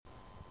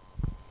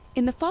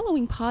In the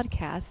following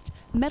podcast,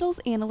 metals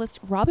analyst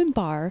Robin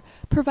Bhar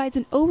provides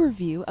an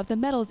overview of the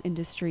metals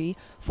industry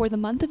for the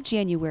month of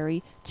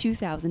January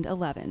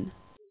 2011.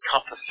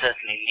 Copper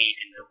certainly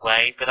leading the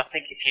way, but I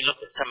think if you look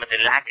at some of the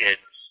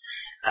laggards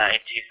in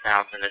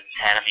 2010,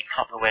 I mean,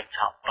 copper went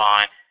up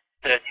by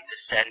 30%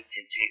 in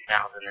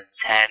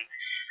 2010.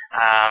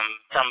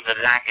 Some of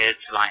the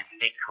laggards like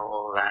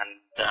nickel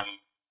and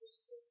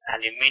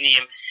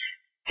aluminium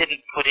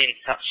didn't put in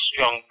such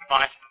strong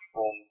price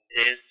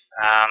performances,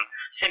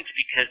 simply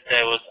because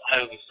there was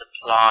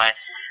oversupply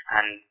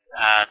and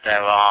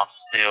there are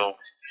still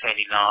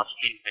fairly large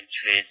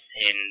inventories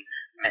in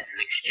metal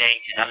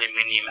exchanges.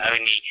 Aluminium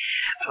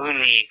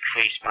only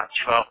increased by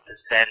 12%,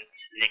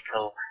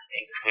 nickel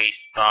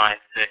increased by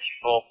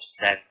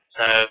 34%.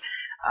 So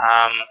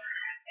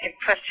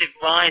impressive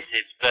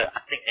rises, but I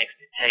think the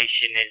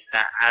expectation is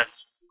that as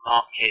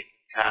market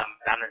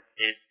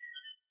balances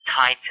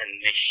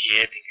tighten this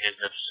year because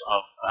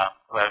of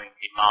growing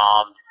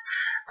demand,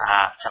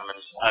 some of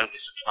the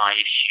oversupply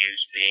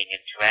issues being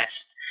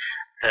addressed,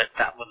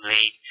 that will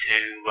lead to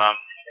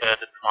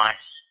further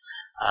price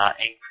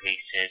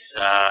increases.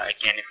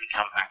 Again, if we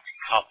come back to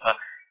copper,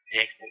 the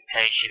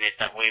expectation is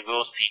that we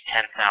will see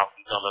 $10,000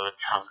 a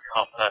ton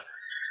copper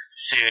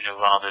sooner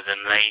rather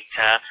than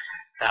later.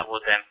 That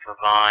will then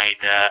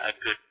provide a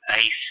good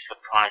base for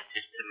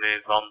prices to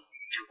move on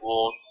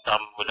towards.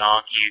 Some would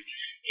argue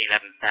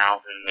 $11,000,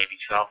 maybe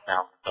 $12,000 a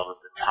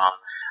ton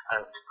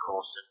over the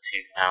course of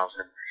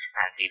 2011.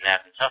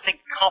 So I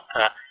think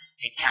copper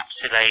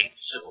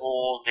encapsulates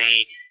all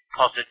the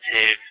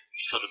positive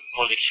sort of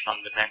bullish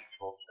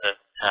fundamentals that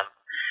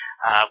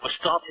were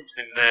starting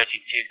to emerge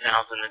in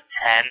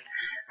 2010,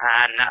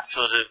 and that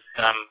sort of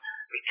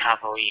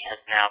recovery has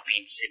now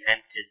been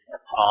cemented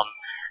upon,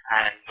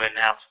 and we're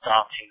now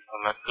starting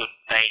from a good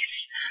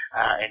base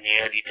in the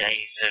early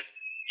days of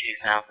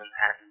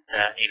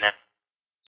 2011.